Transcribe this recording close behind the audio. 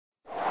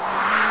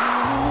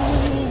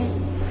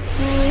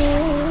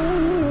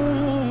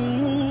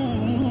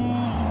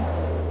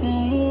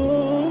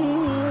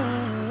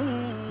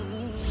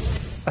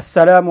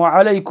السلام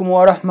عليكم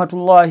ورحمة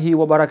الله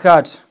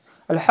وبركاته.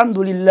 الحمد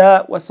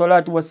لله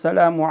والصلاة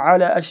والسلام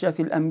على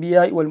أشرف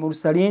الأنبياء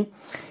والمرسلين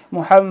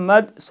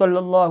محمد صلى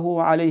الله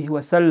عليه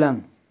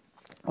وسلم.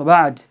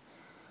 وبعد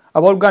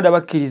أبولغاندا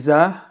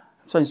bakiriza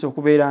tusanyise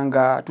okubeera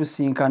nga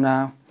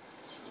tusinkana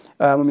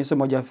mu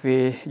misomo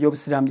gyaffe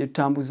gy'obusiraamu gye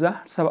tutambuza.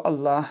 Tusaba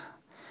Allah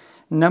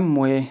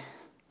nammwe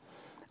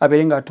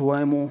abeere nga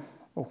atuwamu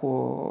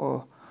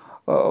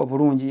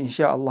obulungi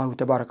insha Allah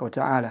tabaraka wa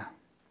ta'ala.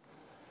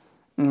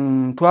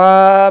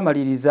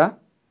 Twamaliriza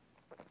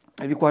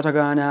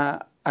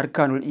ebikwatagana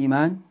arkanul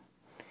iman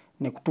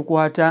ne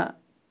kutukwata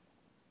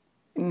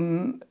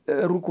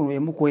rukunu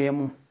emu ku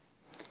emu.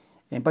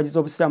 Empaji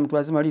z'obusiraamu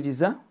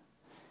twazimaliriza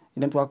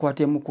era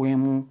twakwata emu ku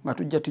emu nga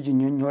tujja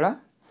tuginnyonnyola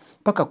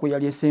paka ku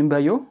yali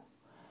esembayo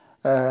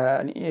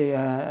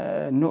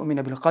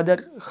nu'mina bil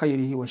qadar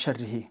khayrihi wa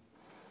sharrihi,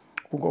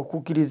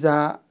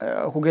 okukkiriza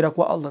okugera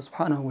kwa Allah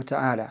subhanahu wa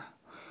ta'ala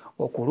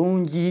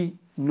okulungi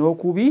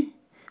n'okubi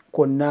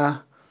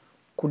konna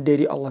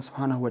kuderi Allah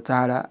subhanahu wa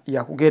ta'ala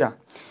yakugera.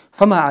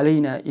 Fama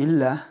alaina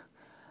illa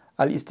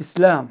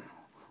al-istislam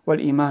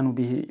wal iman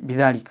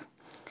bidhalik.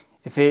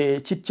 Efe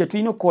kye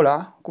tulina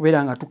okukola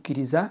kubeera nga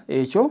tukkiriza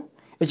ekyo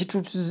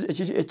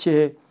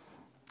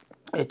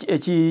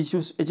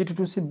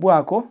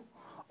ekitutusibwako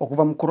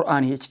okuva mu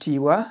Qur'ani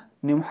ekitiibwa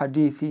ne mu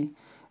hadithi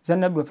za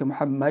Nabbi waffe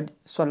Muhammad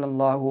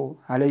sallallahu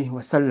alayhi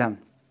wa sallam.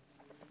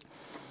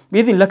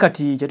 Biidhnillah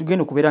kati kye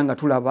tugenda okubeera nga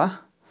tulaba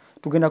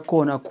tugenda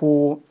kukoona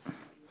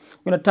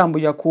tugenda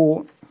tutambulira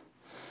ku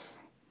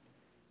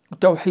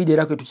tawhid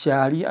era ke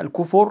tukyali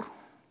al-kufur,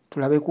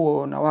 tulabe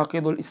ku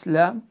nawaqidul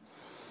islam.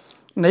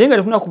 Naye nga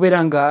tufuna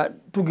kubeera nga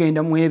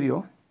tugenda mu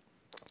ebyo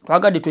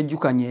twagadde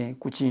twejjukanye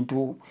ku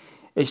kintu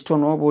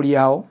ekitono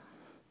oboolyawo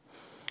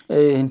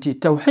nti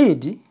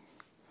tawhid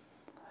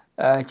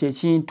kye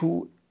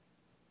kintu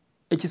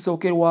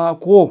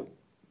ekisookerwako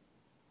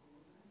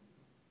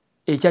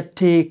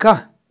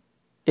ekyatteeka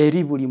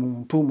eri buli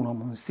muntu muno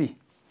mu nsi.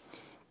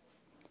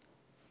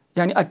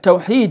 يعني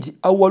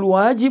التوحيد أول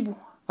واجب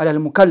على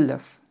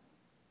المكلف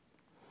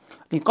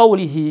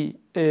لقوله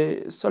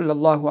صلى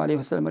الله عليه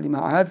وسلم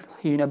لمعاذ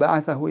حين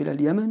بعثه إلى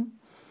اليمن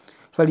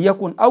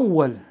فليكن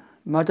أول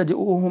ما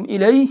تدعوهم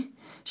إليه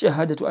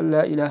شهادة أن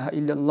لا إله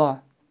إلا الله.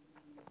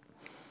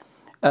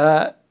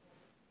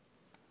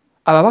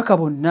 ababaka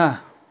bonna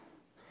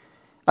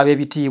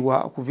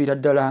ab'ebitiibwa okuviira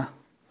ddala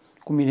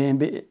ku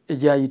mirembe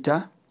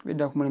egyayita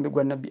bedda ku mulembe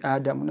gwa nabbi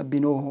Adamu, nabbi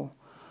Nuhu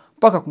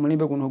paka ku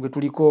mulembe guno gwe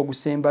tuliko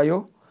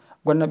ogusembayo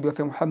gwa nabbi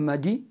waffe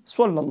Muhammadi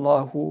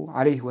sallallahu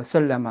alayhi wa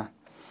sallama,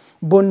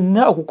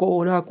 bonna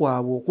okukoola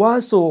kwabwe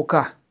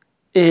okwasooka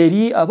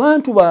eri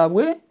abantu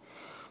baabwe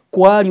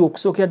kwali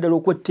okusookera ddala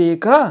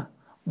okwetteeka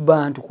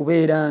bantu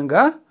kubeera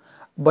nga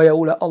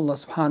bayawula Allah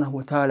subhanahu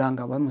wa ta'ala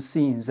nga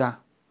bamusinza.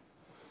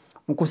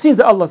 Mu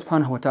kusinza Allah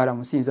subhanahu wa ta'ala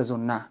musinza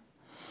zonna,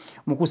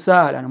 mu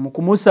kusaala mu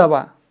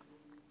kumusaba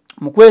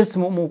mu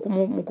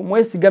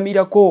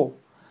kumwesigamirako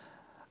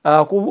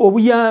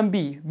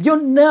obuyambi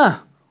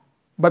byonna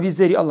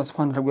babizeeri Allah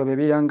subhanahu wa ta'ala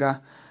babeera nga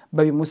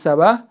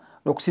babimusaba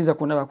n'okusinza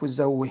kwonna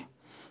bakuzzawe.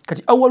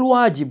 Kati awal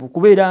wajibu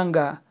kubeera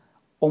nga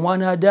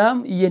omwana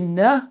Adamu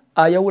yenna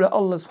ayawula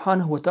Allah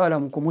subhanahu wa ta'ala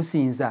mu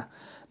kumusinza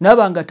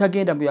naba nga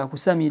tagenda mu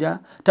yakusamira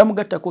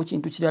tamugattako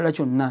kintu kirala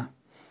kyonna.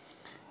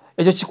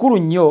 Ekyo kikulu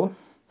nnyo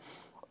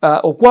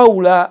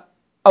okwawula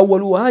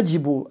awal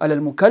wajibu ala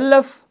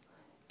al-mukallaf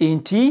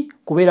inti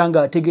kubeera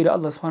nga ategeera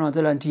Allah subhanahu wa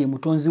ta'ala nti ye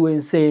mutonzi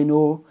w'ensi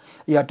eno,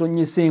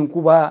 yatonnyesa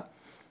enkuba,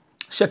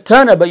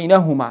 shattana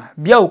bainahuma,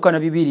 byawukana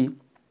bibiri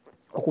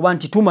okuba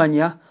nti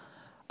tumanya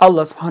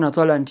Allah subhanahu wa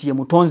ta'ala nti ye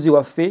mutonzi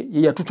waffe,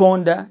 ye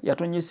yatutonda,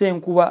 yatonnyesa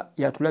enkuba,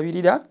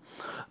 yatulabirira,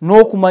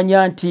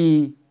 n'okumanya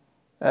nti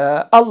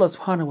Allah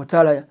subhanahu wa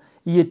ta'ala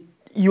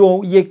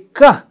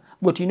yekka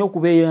bwe tulina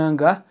okubeera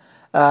nga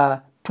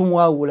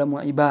tumwawula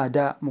mu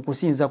ibaada mu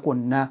kusinza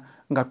kwonna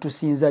nga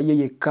tusinza ye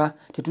yekka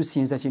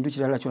tetusinza kintu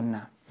kirala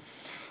kyonna.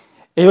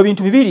 Ebyo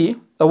bintu bibiri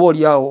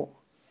oboolyawo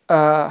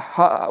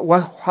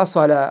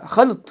hasala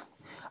khalt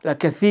la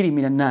kathiri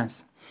min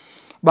annas,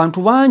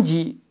 bantu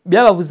bangi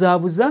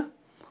byababuzaabuza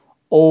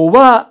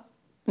oba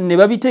ne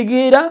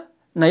babitegeera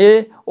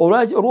naye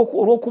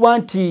olw'okuba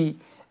nti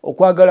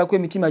okwagala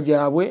kw'emitima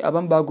gyabwe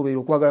abamu bagoberera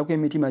okwagala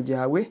kw'emitima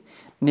gyabwe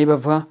ne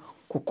bava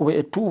ku kkubo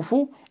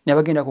ettuufu ne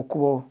bagenda ku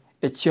kkubo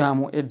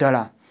ekyamu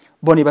eddala.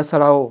 Bo ne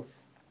basalawo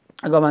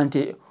agamba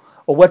nti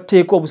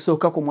obwatteeka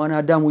obusooka ku mwana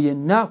Adamu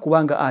yenna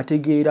kubanga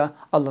ategeera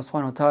Allah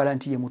subhanahu wa ta'ala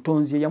nti ye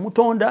mutonzi,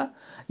 yamutonda,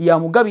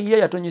 yamugabirira,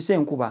 yatonnyesa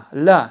enkuba.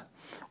 La,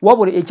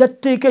 wabula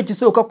ekyatteeka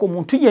ekisooka ku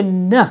muntu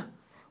yenna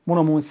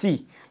muno mu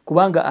nsi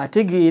kubanga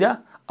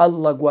ategeera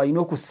Allah gw'alina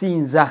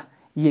okusinza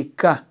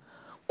yekka,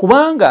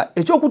 kubanga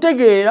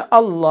ekyokutegeera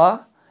Allah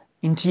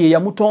nti ye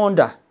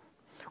yamutonda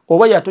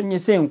oba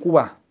yatonnyesa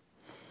enkuba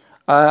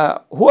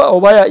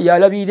oba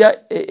yalabirira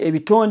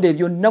ebitonde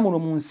byonna muno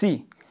mu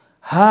nsi,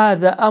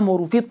 hadha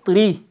amru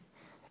fitri,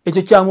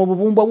 ekyo kya mu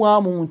bubumba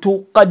bwa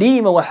muntu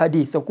qadima wa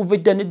haditha okuva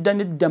edda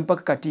nedda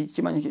mpaka kati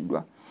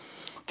kimanyikiddwa.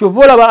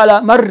 Kyova olaba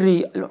ala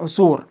marri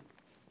al-usur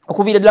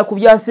okuviira ddala ku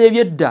byasa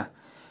ebyedda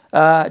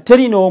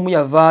teri n'omu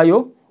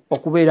yavaayo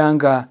okubeera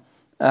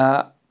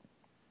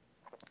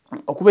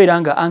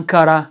nga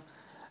ankara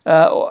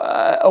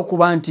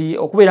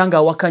okubeera nga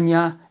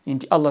awakanya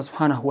nti Allah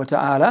subhanahu wa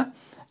ta'ala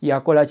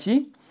yakola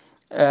ki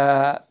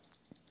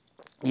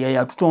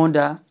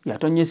yatutonda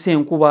yatonyesa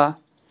enkuba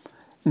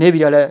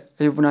n'ebirala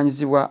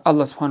ebivunaanyizibwa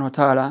Allah subhanahu wa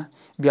ta'ala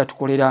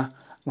byatukolera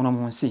muno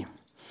mu nsi.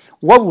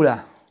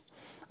 Wabula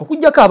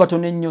okujjako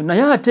abatono ennyo,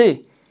 naye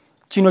ate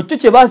kino kyo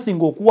kye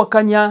baasinga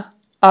okuwakanya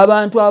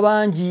abantu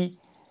abangi,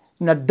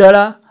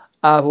 naddala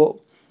abo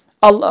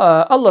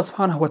Allah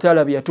subhanahu wa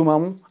ta'ala bye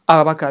yatumamu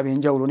ababaka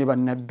ab'enjawulo ne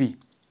bannabbi.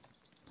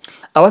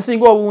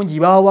 Abasinga obungi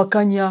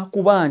baawakanya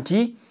kuba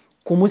nti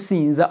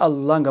kumusinza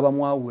Allah nga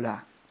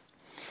bamwawula.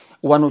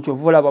 Wano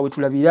kyova olaba bwe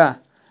tulabira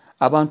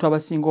abantu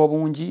abasinga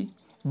obungi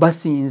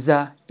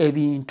basinza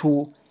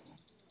ebintu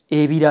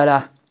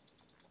ebirala.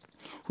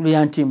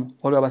 Tulya ntimu,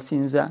 waliwo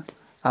abasinza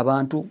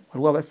abantu,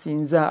 waliwo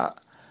abasinza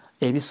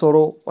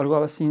ebisolo, waliwo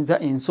abasinza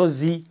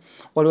ensozi,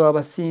 waliwo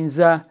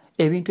abasinza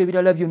ebintu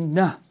ebirala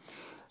byonna.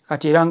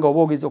 Kati era nga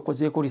oba ogezi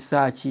okozeeko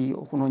risaaki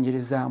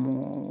okunoonyereza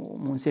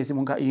mu nsi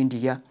ezimu nga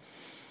India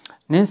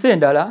n'ensi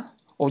endala,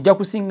 ojja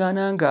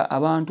kusiŋŋaana nga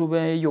abantu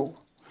beeyo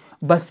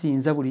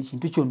basinza buli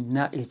kintu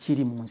kyonna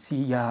ekiri mu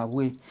nsi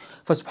yaabwe.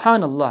 Fa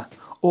subhanallah,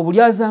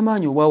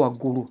 obulyazaamaanyi obwa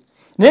waggulu.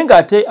 Naye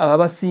ng'ate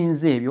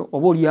ababasinza ebyo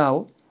oba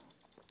oliawo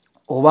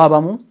oba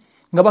abamu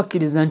nga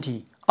bakkiriza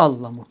nti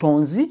Allah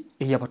mutonzi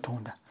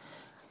eyabatonda.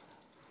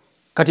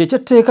 Kati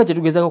ekyetteeka kye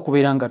tugezaako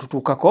okubeera nga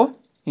tutuukako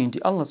nti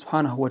Allah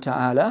subhanahu wa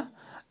ta'ala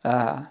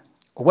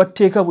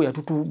obwatteeka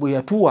bwe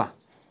yatuwa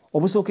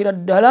obusookera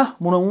ddala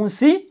muno mu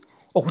nsi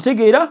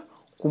okutegeera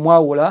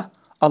kumwawula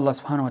Allah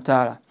subhanahu wa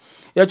ta'ala.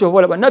 Era kyova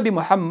olaba Nabbi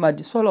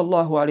Muhammad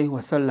sallallahu alaihi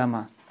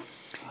wasallama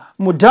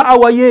mu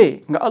da'awa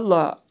ye nga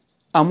Allah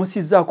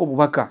amusizzaako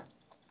obubaka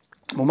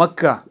mu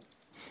Makka,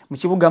 mu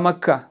kibuga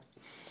Makka,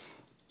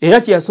 era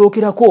kye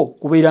yasookerako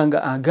kubeera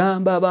nga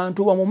agamba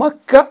abantu ba mu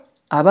Makka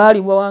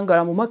abaali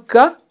bawangaala mu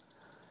Makka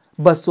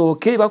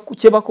basooke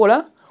kye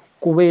bakola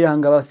kubeera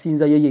nga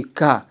basinza ye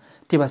yekka,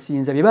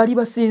 tebasinza bye baali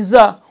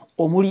basinza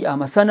omuli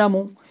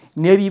amasanamu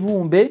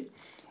n'ebibumbe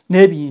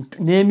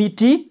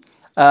n'emiti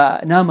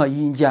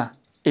n'amayinja.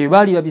 Ebyo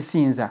baali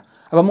babisinza.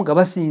 Abamu nga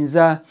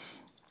basinza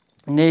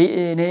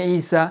ne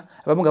Isa,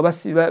 abamu nga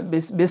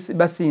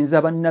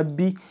basinza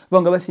bannabbi,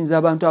 abamu nga basinza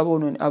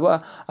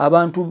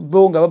abantu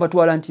bo nga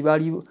babatwala nti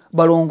baali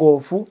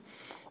balongoofu,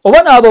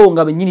 oba n'abo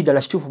nga bennyini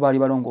ddala kituufu baali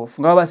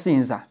balongoofu nga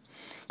babasinza.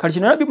 Kati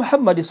kino Nabbi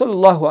Muhammad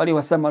sallallahu alaihi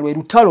wasallam lwe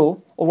lutalo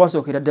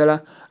olwasookera ddala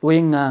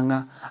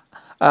lw'eŋŋaŋa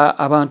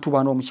abantu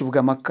bano mu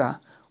kibuga Makka,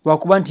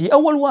 lwakuba nti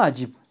awwal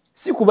wajibu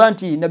si kuba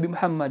nti Nabbi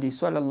Muhammad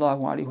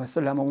sallallahu alaihi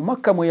wasallam mu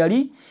Makka mwe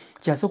yali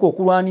kyasooka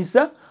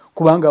okulwanisa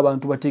kubanga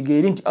abantu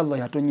bategeere nti Allah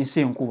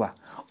yatonyesa enkuba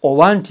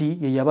oba nti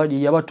ye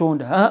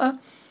yabatonda.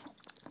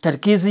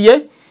 Tarkizi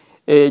ye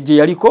gye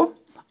yaliko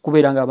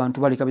kubeera nga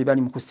abantu baleka bye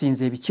bali mu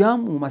kusinza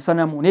ebikyamu mu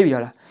masanamu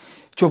n'ebirala.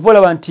 Kyova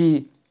olaba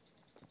nti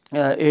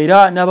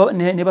era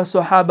ne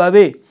basahaba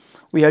be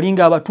bwe yali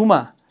nga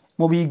abatuma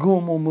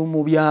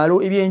mu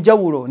byalo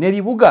ebyenjawulo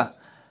n'ebibuga,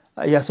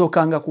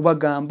 yasookanga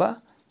kubagamba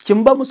kye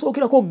muba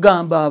musookerako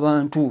okugamba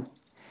abantu,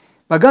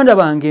 baganda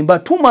bange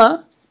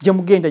mbatuma gye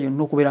mugenda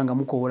yonna okubeera nga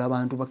mukoola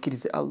abantu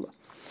bakkirize Allah.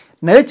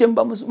 Naye kye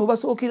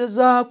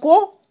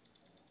mubasookerezaako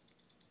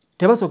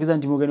tebasookeza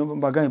nti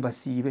mubagambe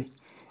basiibe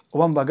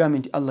oba mubagambe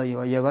nti Allah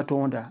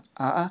yabatonda,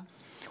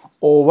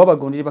 oba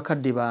bagondere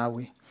bakadde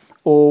baabwe,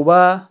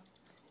 oba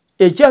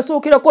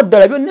ekyasookerako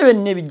ddala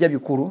byonna ebijja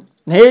bikulu,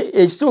 naye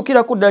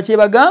ekisookerako ddala kye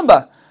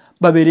bagamba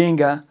babeere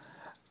nga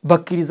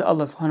bakkiriza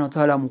Allah subhanahu wa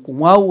ta'ala mu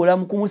kumwawula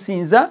mu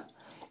kumusinza.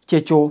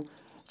 Kyekyo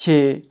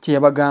kye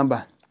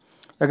yabagamba.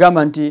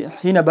 Yagamba nti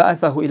hina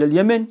ba'athahu ila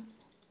al-Yemen,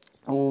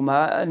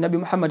 Nabbi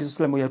Muhammad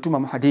sallallahu yatuma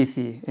mu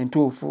hadithi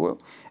entuufu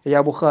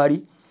eya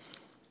Bukhari,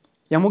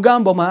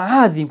 yamugamba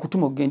Muadhi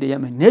nkutuma okugenda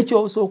Yemen,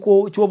 nekyo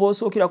kyoba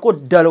osookerako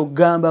ddala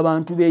okugamba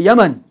abantu b'e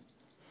Yemen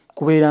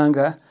kubeera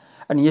nga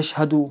an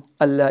yashhadu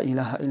an la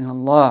ilaha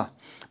illallah,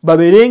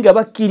 babeere nga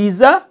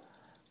bakkiriza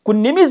ku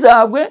nnimi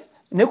zaabwe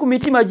ne ku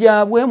mitima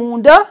gyabwe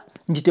munda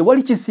nti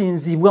tewali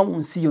kisinzibwa mu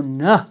nsi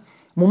yonna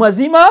mu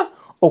mazima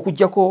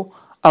okujjako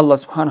Allah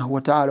subhanahu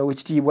wa ta'ala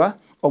w'ekitiibwa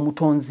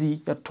omutonzi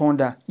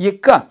yatonda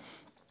yekka.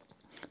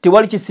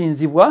 Tewali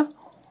kisinzibwa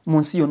mu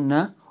nsi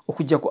yonna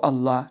okujjako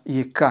Allah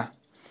yekka.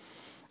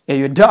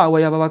 Eyo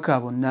da'awa y'ababaka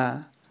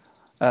bonna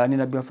ne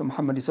Nabbi waffe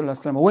Muhammad sallallahu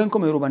alaihi wasallam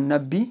w'enkomerero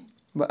bannabbi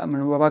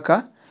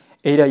babaka,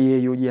 era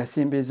yeeyo gye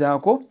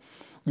yasembezaako,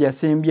 gye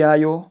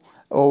yasembyayo,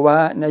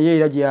 oba naye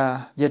era gye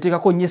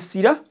yateekako nnyo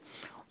essira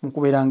mu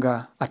kubeera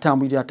nga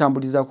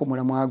atambulizaako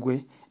omulamwa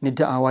gwe ne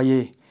da'awa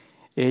ye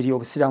eri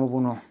obusiraamu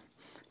buno.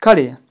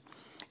 Kale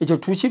ekyo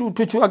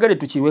tukiwagale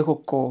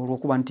tukirwekokko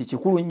olw'okuba nti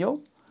kikulu nnyo.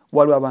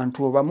 Waliwo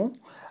abantu abamu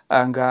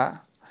nga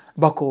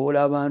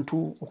bakoola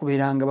abantu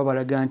okubeera nga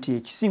babalaga nti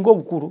ekisinga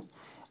obukulu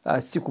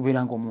si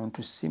kubeera nga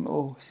omuntu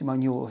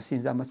simanyi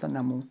osinza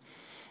amasanamu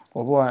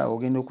oba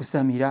ogenda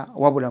okusamira,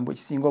 wabula mbu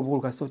ekisinga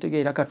obukulu kasita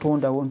otegeera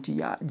Katondawo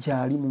nti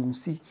gyali mu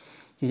nsi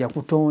ye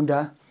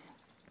yakutonda,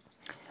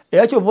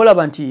 era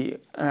kyovolaba nti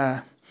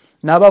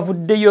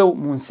n'abavuddeyo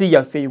mu nsi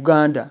yaffe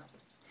Uganda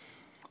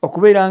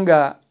okubeera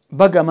nga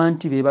bagamba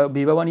nti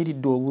be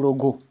bawaniridde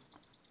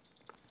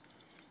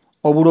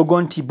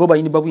obulogo nti bo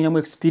babulinamu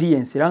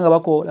experience era nga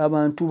bakola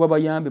abantu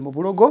babayambe mu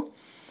bulogo.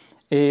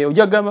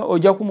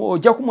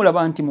 Ojja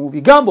kumulaba nti mu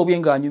bigambo bye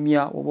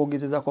ng'anyumya oba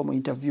ogezezaako mu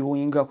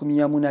interviewinga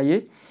kumyamu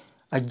naye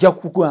ajja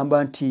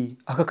kugamba nti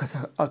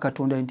akakasa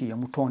Katonda nti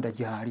yamutonda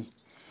gy'ali,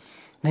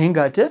 naye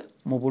ng'ate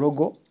mu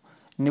bulogo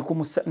ne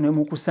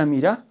mu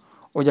kusamira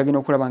ojja genda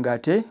okulaba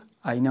ng'ate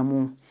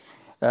ayinamu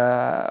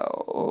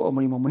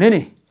omulimu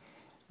munene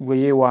gwe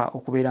yeewa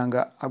okubeera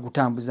nga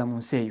agutambuza mu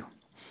nsi eyo.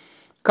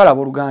 Kale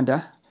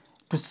abooluganda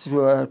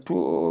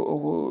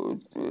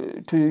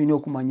tulina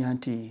okumanya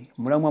nti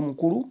mulamwa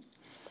mukulu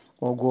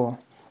ogwo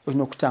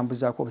olina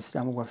okutambuzaako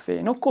obusiraamu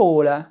bwaffe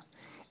n'okukoola.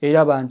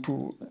 Era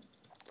abantu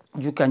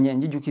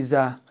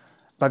njijukiza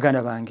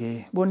baganda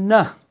bange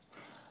bonna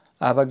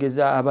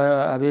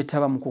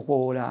abeetaba mu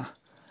kukoola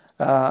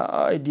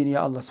eddiini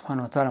ya Allah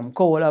subhanahu wa ta'ala,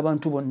 mukoola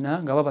abantu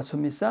bonna nga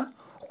babasomesa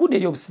okudda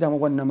eri obusiraamu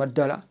bwa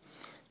nnamaddala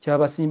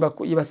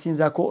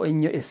kyebasinzaako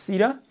ennyo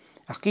essira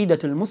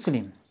aqidatul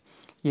muslim,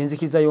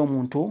 yenzikiriza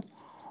y'omuntu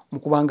mu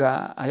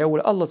kubanga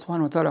ayawula Allah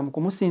subhanahu wa ta'ala mu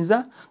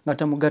kumusinza nga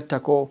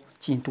tamugattako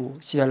kintu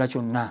kirala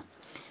kyonna.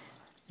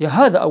 Ya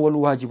hadha awwal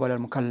wajibu ala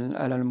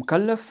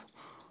al-mukallaf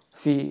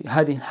fi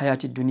hadhihi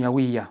al-hayati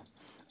ad-dunyawiyya.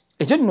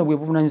 Ekyo nno bwe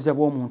buvunaanyizibwa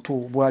bw'omuntu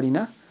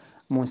bw'alina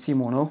mu nsi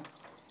muno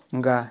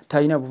nga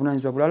talina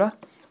buvunaanyizibwa bulala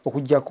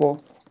okuggyako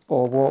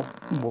obwo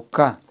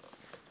bwokka.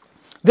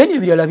 Then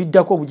ebirala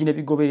biddako obugi ne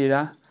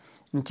bigoberera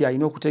nti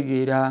alina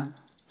okutegeera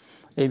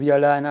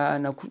ebirala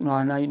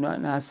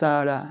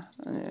n'asaala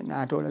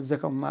n'atoola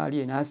zaka mu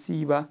maali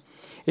n'asiiba.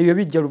 Ebyo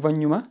bijja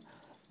luvannyuma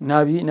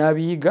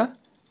n'abiyiga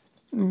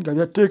nga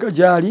byatteeka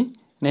gy'ali,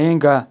 naye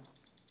nga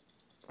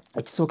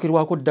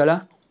ekisookerwako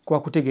ddala kwa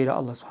kutegeera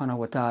Allah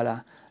subhanahu wa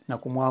ta'ala na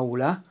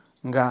kumwawula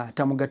nga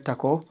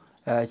tamugattako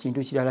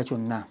kintu kirala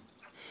kyonna.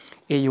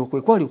 Eyo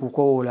kwe kwali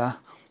kukoola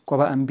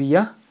kwaba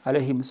anbiya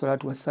alayhimu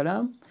salatu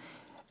wassalaam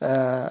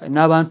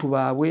n'abantu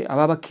baabwe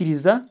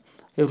ababakkiriza.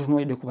 Eyo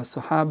tutunuulidde ku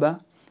basahaba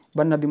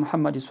bannabi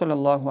Muhammad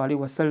sallallahu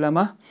alaihi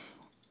wasallama,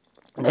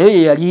 naye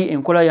ye yali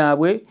enkola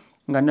yaabwe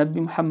nga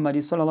nabbi Muhammad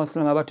sallallahu alaihi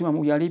wasallam abatuma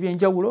mu byalo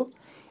ebyenjawulo,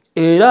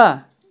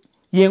 era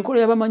yenkola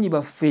y'abamanyi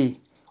baffe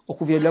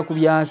okuviira ku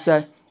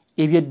byasa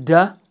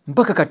ebyedda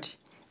mpaka kati.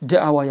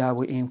 Da'awa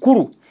yaabwe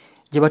enkulu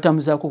gye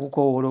batambuzaako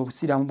okukoola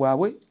obusiraamu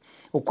bwabwe,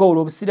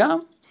 okukoola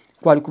obusiraamu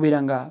kwali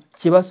kubeera nga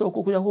kye basooka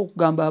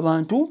okugamba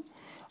abantu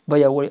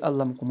bayawule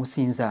Allah mu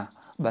kumusinza,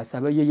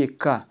 basabe ye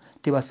yekka,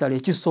 tebasala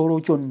ekisolo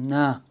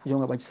kyonna kugira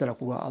nga bakisala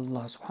ku lwa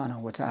Allah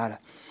subhanahu wa ta'ala.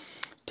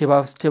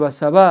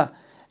 Tebasaba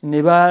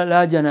ne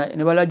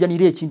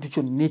balajanira ekintu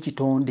kyonna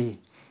ekitonde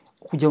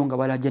okugira nga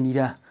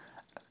balajanira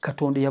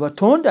Katonda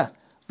yabatonda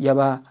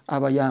yaba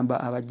abayamba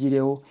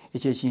abagirewo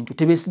ekyo ekintu.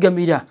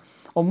 Tebesigamira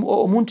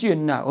omuntu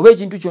yonna oba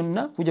ekintu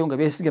kyonna kugira nga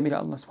beesigamira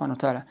Allah subhanahu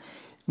wa ta'ala.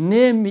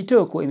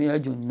 N'emiteeko emirala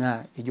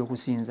gyonna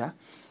egy'okusinza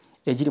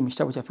egiri mu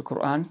kitabu kyaffe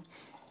Qur'an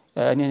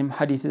ne mu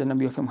hadithi za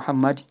nabbi waffe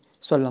Muhammad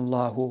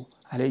sallallahu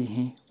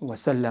alayhi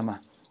wasallama.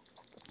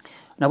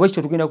 Nabwe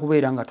ekyo tugenda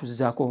kubeera nga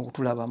tuzzaako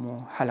okutulaba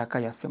mu halaka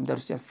yaffe mu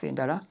darusi yaffe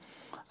endala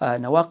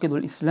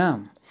nawaqidul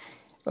Islam,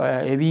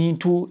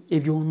 ebintu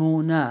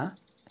ebyonoona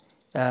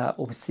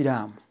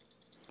obusiraamu.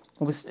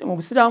 Mu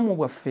busiraamu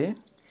bwaffe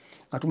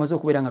nga tumaze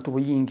okubeera nga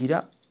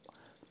tubuyingira,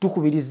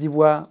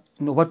 tukubirizibwa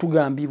oba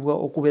tugambibwa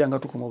okubeera nga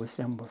tukuma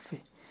obusiraamu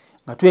bwaffe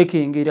nga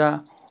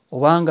twekengera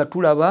obanga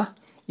tulaba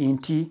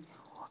nti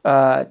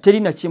teri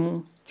na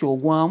kimu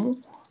kyogwamu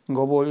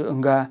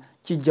nga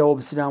kijjawo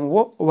obusiraamu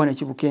bwo oba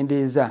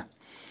nekibukendeeza.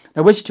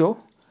 Nabwe kityo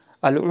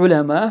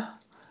al-ulama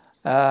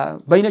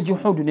balina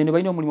juhudu nene,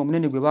 balina omulimu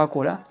munene gwe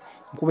bakola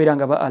okubeera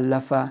nga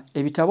baallafa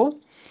ebitabo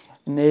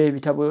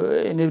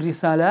ne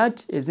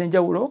risalat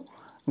ez'enjawulo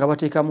nga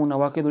bateekamu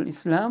nawaqidul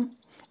Islam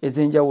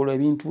ez'enjawulo,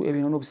 ebintu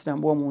ebinoona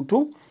obusiraamu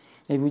bw'omuntu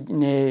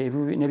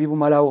ne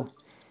bibumalawo.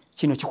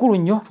 Kino kikulu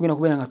nnyo, tugenda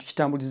kubeera nga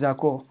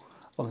tukitambulizaako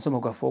omusomo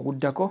gwaffe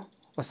oguddako.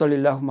 Wa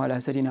sallallahu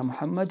ala sayyidina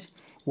Muhammad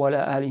wa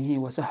ala alihi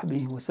wa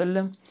sahbihi wa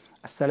sallam.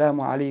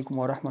 Assalamu alaikum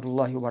wa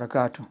rahmatullahi wa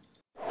barakatuh.